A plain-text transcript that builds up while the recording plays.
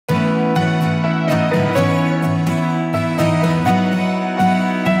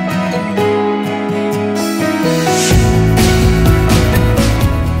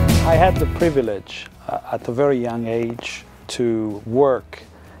the privilege at a very young age to work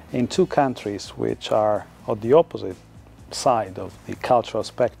in two countries which are on the opposite side of the cultural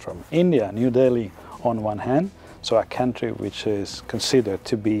spectrum. India, New Delhi on one hand, so a country which is considered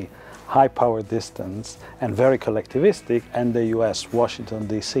to be high power distance and very collectivistic, and the US, Washington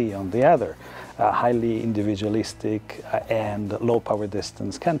DC on the other, a highly individualistic and low power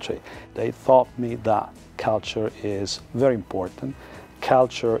distance country. They taught me that culture is very important.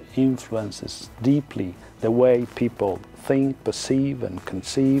 Culture influences deeply the way people think, perceive and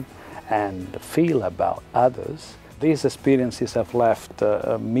conceive and feel about others. These experiences have left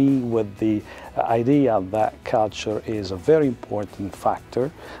me with the idea that culture is a very important factor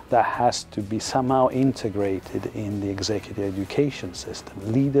that has to be somehow integrated in the executive education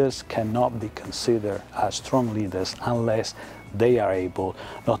system. Leaders cannot be considered as strong leaders unless they are able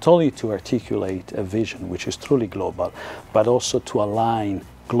not only to articulate a vision which is truly global, but also to align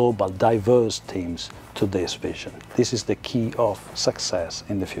global, diverse teams to this vision. This is the key of success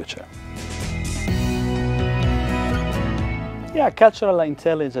in the future. Yeah, cultural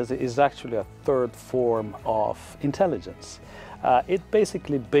intelligence is actually a third form of intelligence. It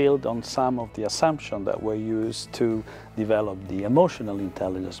basically builds on some of the assumptions that were used to develop the emotional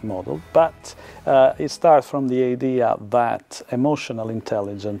intelligence model, but it starts from the idea that emotional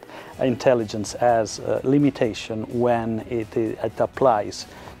intelligence has a limitation when it applies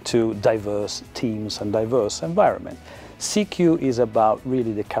to diverse teams and diverse environment. CQ is about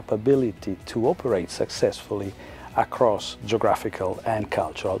really the capability to operate successfully across geographical and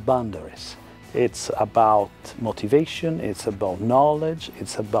cultural boundaries. It's about motivation, it's about knowledge,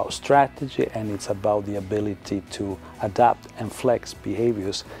 it's about strategy, and it's about the ability to adapt and flex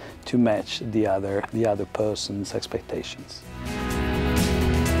behaviors to match the other person's expectations.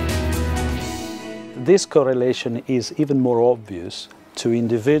 This correlation is even more obvious to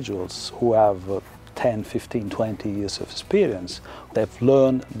individuals who have 10, 15, 20 years of experience. They've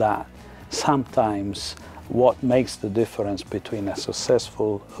learned that sometimes what makes the difference between a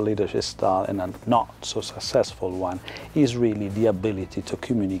successful leadership style and a not so successful one is really the ability to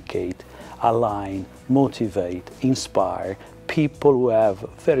communicate, align, motivate, inspire people who have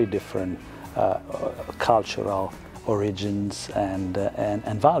very different cultural origins and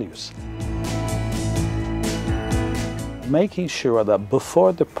values. Making sure that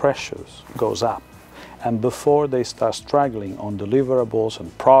before the pressures goes up, and before they start struggling on deliverables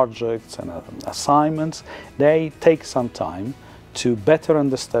and projects and assignments, they take some time to better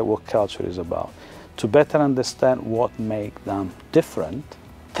understand what culture is about, to better understand what makes them different,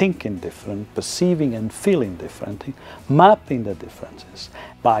 thinking different, perceiving and feeling differently, mapping the differences.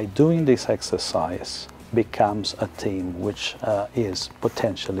 By doing this exercise, becomes a team which is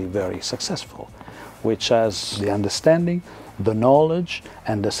potentially very successful, which has the understanding, the knowledge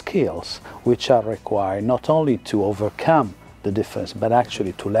and the skills which are required not only to overcome the difference, but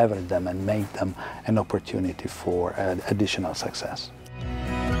actually to leverage them and make them an opportunity for additional success.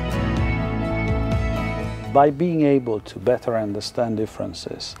 By being able to better understand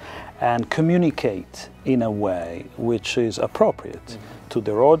differences and communicate in a way which is appropriate to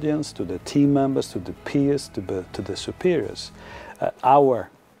their audience, to the team members, to the peers, to the superiors, our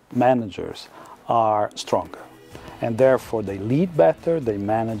managers are stronger. And therefore they lead better, they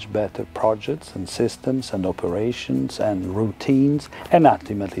manage better projects and systems and operations and routines, and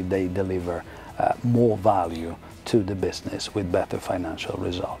ultimately they deliver more value to the business with better financial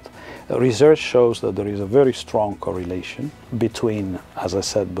results. Research shows that there is a very strong correlation between, as I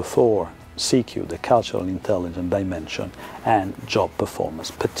said before, CQ, the cultural intelligence dimension, and job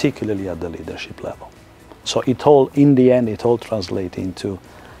performance, particularly at the leadership level. So in the end, it all translates into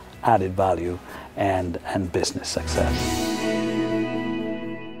added value and business success.